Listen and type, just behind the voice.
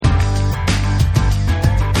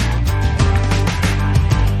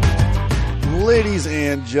Ladies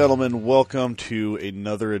and gentlemen, welcome to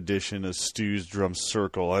another edition of Stu's Drum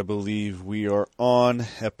Circle. I believe we are on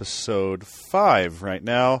episode 5 right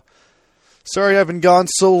now. Sorry I've been gone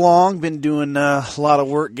so long. Been doing a lot of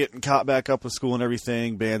work, getting caught back up with school and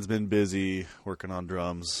everything. Band's been busy, working on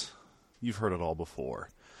drums. You've heard it all before.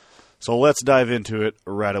 So let's dive into it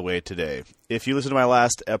right away today. If you listen to my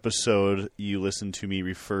last episode, you listened to me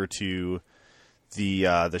refer to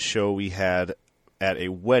the show we had at a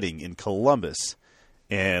wedding in Columbus.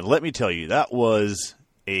 And let me tell you, that was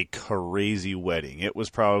a crazy wedding. It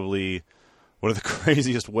was probably one of the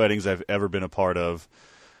craziest weddings I've ever been a part of.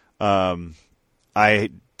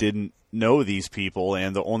 I didn't know these people,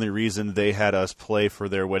 and the only reason they had us play for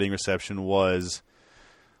their wedding reception was,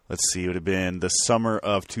 let's see, it would have been the summer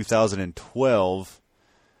of 2012.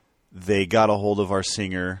 They got a hold of our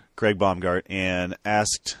singer, Greg Baumgart, and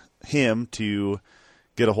asked him to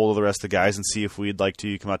get a hold of the rest of the guys and see if we'd like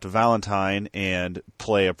to come out to Valentine and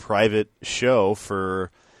play a private show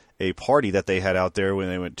for a party that they had out there when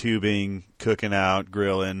they went tubing, cooking out,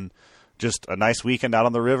 grilling, just a nice weekend out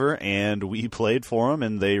on the river, and we played for them,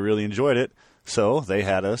 and they really enjoyed it, so they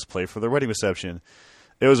had us play for their wedding reception.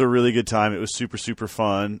 It was a really good time. It was super, super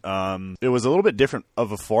fun. It was a little bit different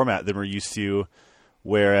of a format than we're used to,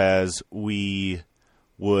 whereas we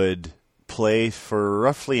would play for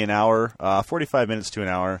roughly an hour, 45 minutes to an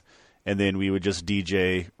hour, and then we would just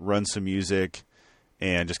DJ, run some music,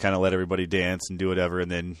 and just kind of let everybody dance and do whatever, and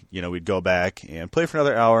then, we'd go back and play for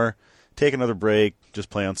another hour, take another break, just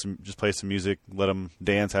play some music, let them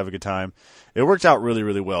dance, have a good time. It worked out really,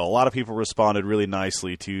 really well. A lot of people responded really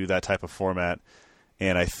nicely to that type of format,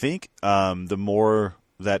 and I think the more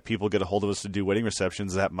that people get a hold of us to do wedding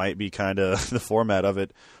receptions, that might be kind of the format of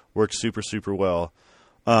it. Worked super, super well.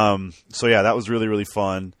 So yeah, that was really, really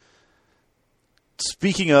fun.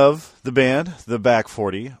 Speaking of the band, the Back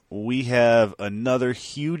 40, we have another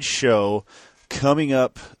huge show coming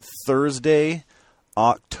up Thursday,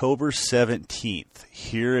 October 17th,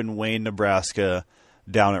 here in Wayne, Nebraska,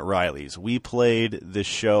 down at Riley's. We played this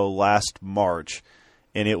show last March,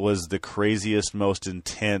 and it was the craziest, most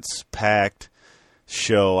intense, packed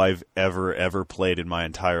show I've ever played in my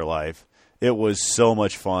entire life. It was so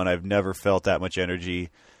much fun. I've never felt that much energy.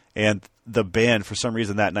 And the band, for some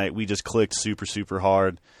reason that night, we just clicked super, super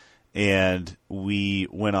hard. And we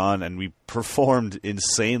went on and we performed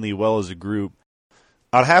insanely well as a group.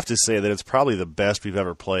 I'd have to say that it's probably the best we've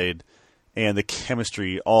ever played. And the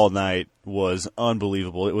chemistry all night was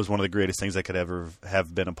unbelievable. It was one of the greatest things I could ever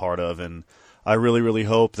have been a part of. And I really, really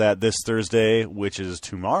hope that this Thursday, which is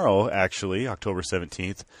tomorrow, actually, October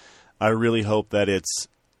 17th, I really hope that it's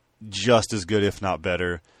just as good, if not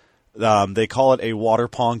better. They call it a water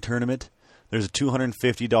pong tournament. There's a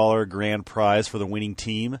 $250 grand prize for the winning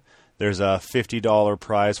team. There's a $50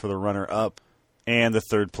 prize for the runner-up, and the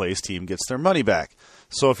third place team gets their money back.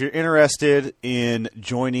 So if you're interested in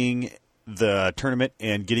joining the tournament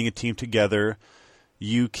and getting a team together,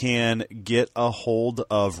 you can get a hold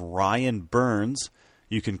of Ryan Burns.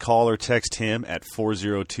 You can call or text him at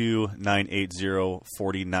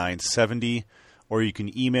 402-980-4970. Or you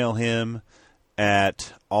can email him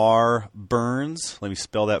at rburns, let me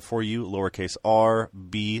spell that for you, lowercase r,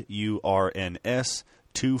 B-U-R-N-S,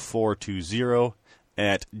 2420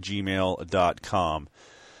 at gmail.com.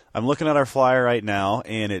 I'm looking at our flyer right now,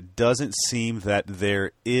 and it doesn't seem that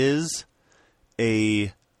there is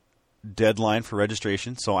a deadline for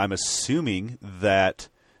registration, so I'm assuming that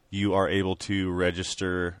you are able to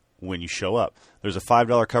register when you show up. There's a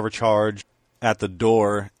 $5 cover charge at the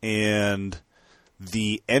door, and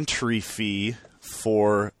the entry fee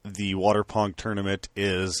for the water pong tournament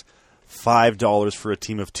is $5 for a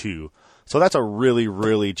team of 2. So that's a really,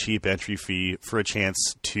 really cheap entry fee for a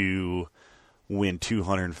chance to win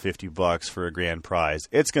 $250 for a grand prize.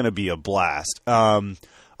 It's going to be a blast.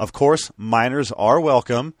 Of course, minors are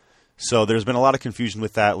welcome. So there's been a lot of confusion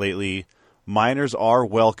with that lately. Minors are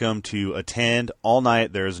welcome to attend all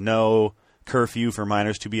night. There's no curfew for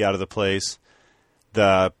minors to be out of the place.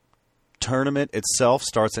 The tournament itself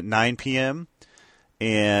starts at 9 p.m.,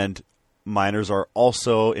 and minors are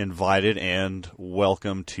also invited and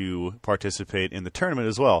welcome to participate in the tournament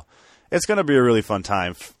as well. It's going to be a really fun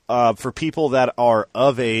time. For people that are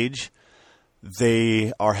of age,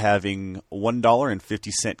 they are having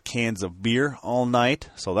 $1.50 cans of beer all night,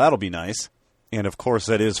 so that'll be nice. And, of course,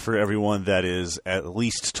 that is for everyone that is at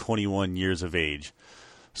least 21 years of age.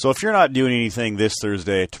 So if you're not doing anything this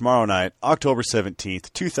Thursday, tomorrow night, October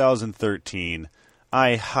 17th, 2013,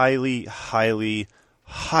 I highly, highly,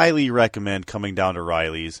 highly recommend coming down to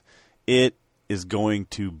Riley's. It is going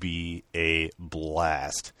to be a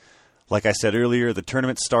blast. Like I said earlier, the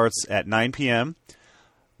tournament starts at 9 p.m.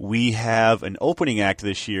 We have an opening act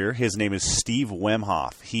this year. His name is Steve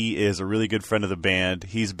Wemhoff. He is a really good friend of the band.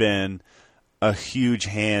 He's been a huge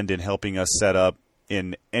hand in helping us set up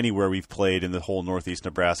in anywhere we've played in the whole Northeast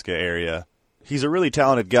Nebraska area. He's a really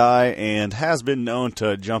talented guy and has been known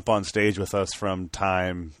to jump on stage with us from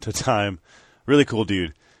time to time. Really cool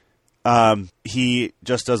dude. He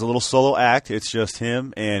just does a little solo act. It's just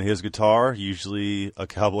him and his guitar, usually a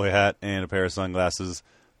cowboy hat and a pair of sunglasses.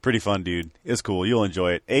 Pretty fun, dude. It's cool. You'll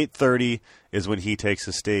enjoy it. 8:30 is when he takes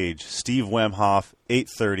the stage. Steve Wemhoff,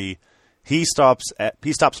 8:30. He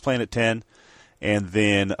stops playing at 10. And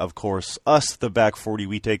then, of course, us, the Back 40,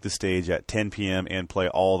 we take the stage at 10 p.m. and play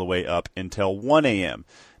all the way up until 1 a.m.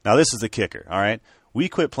 Now, this is the kicker, all right? We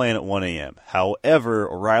quit playing at 1 a.m.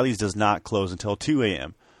 However, O'Reilly's does not close until 2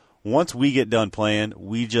 a.m. Once we get done playing,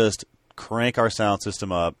 we just crank our sound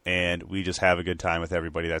system up, and we just have a good time with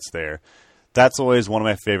everybody that's there. That's always one of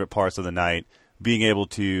my favorite parts of the night, being able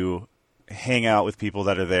to hang out with people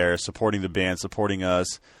that are there, supporting the band, supporting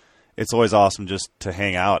us. It's always awesome just to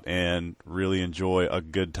hang out and really enjoy a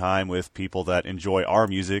good time with people that enjoy our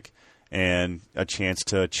music and a chance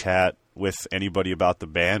to chat with anybody about the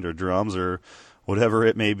band or drums or whatever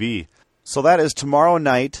it may be. So that is tomorrow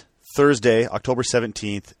night, Thursday, October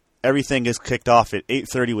 17th. Everything is kicked off at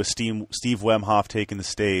 8:30 with Steve Wemhoff taking the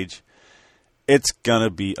stage. It's going to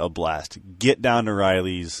be a blast. Get down to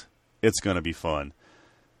Riley's. It's going to be fun.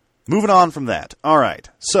 Moving on from that. All right.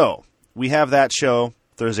 So we have that show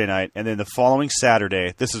Thursday night, and then the following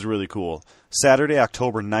Saturday, this is really cool. Saturday,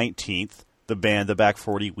 October 19th, the band, the Back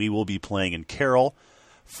 40, we will be playing in Carroll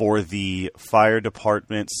for the fire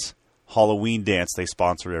department's Halloween dance they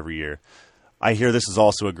sponsor every year. I hear this is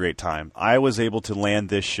also a great time. I was able to land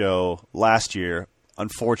this show last year.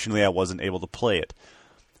 Unfortunately, I wasn't able to play it.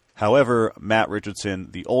 However, Matt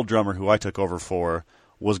Richardson, the old drummer who I took over for,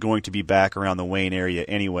 was going to be back around the Wayne area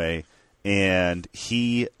anyway, and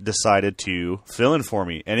he decided to fill in for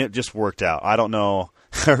me, and it just worked out. I don't know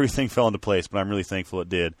how everything fell into place, but I'm really thankful it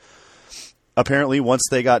did. Apparently, once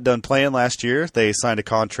they got done playing last year, they signed a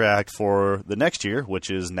contract for the next year,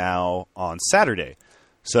 which is now on Saturday.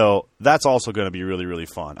 So that's also going to be really, really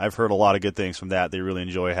fun. I've heard a lot of good things from that. They really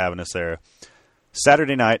enjoy having us there.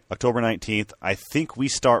 Saturday night, October 19th, I think we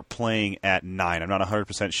start playing at 9. I'm not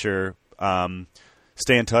 100% sure.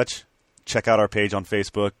 Stay in touch. Check out our page on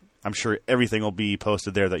Facebook. I'm sure everything will be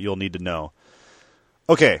posted there that you'll need to know.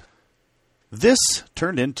 Okay, this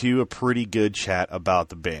turned into a pretty good chat about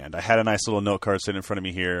the band. I had a nice little note card sitting in front of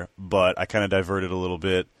me here, but I kind of diverted a little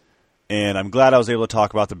bit. And I'm glad I was able to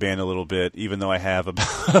talk about the band a little bit, even though I have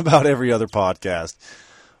about every other podcast.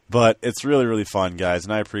 But it's really, really fun, guys,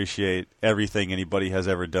 and I appreciate everything anybody has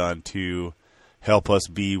ever done to help us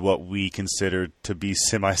be what we consider to be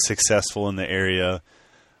semi-successful in the area.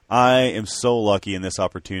 I am so lucky in this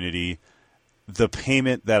opportunity. The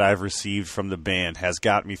payment that I've received from the band has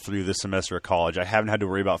got me through this semester of college. I haven't had to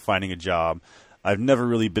worry about finding a job. I've never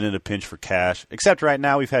really been in a pinch for cash, except right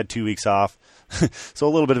now we've had 2 weeks off. So a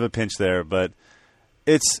little bit of a pinch there, but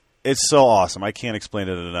it's so awesome. I can't explain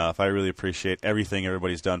it enough. I really appreciate everything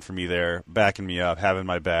everybody's done for me there, backing me up, having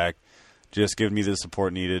my back, just giving me the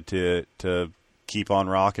support needed to keep on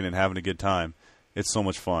rocking and having a good time. It's so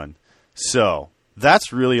much fun. So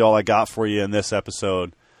that's really all I got for you in this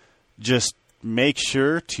episode. Just make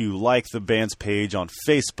sure to like the band's page on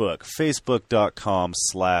Facebook,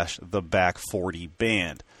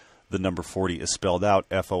 facebook.com/theback40band. The number 40 is spelled out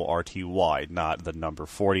F-O-R-T-Y, not the number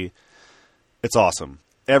 40. It's awesome.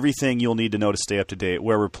 Everything you'll need to know to stay up to date,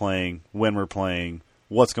 where we're playing, when we're playing,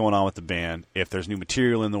 what's going on with the band, if there's new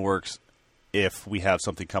material in the works, if we have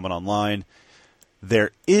something coming online.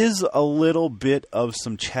 There is a little bit of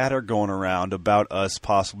some chatter going around about us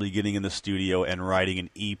possibly getting in the studio and writing an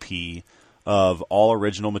EP of all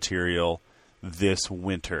original material this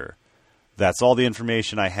winter. That's all the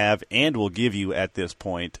information I have and will give you at this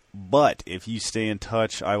point. But if you stay in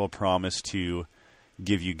touch, I will promise to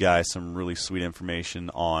give you guys some really sweet information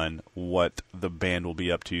on what the band will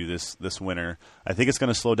be up to this winter. I think it's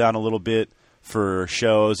going to slow down a little bit for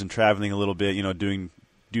shows and traveling a little bit,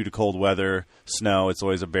 due to cold weather, snow. It's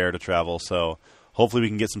always a bear to travel. So hopefully we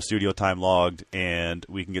can get some studio time logged and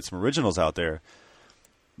we can get some originals out there.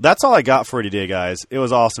 That's all I got for you today, guys. It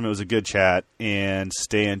was awesome. It was a good chat. And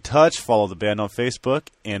stay in touch. Follow the band on Facebook.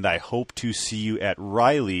 And I hope to see you at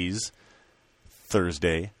Riley's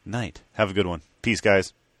Thursday night. Have a good one. Peace,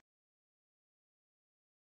 guys.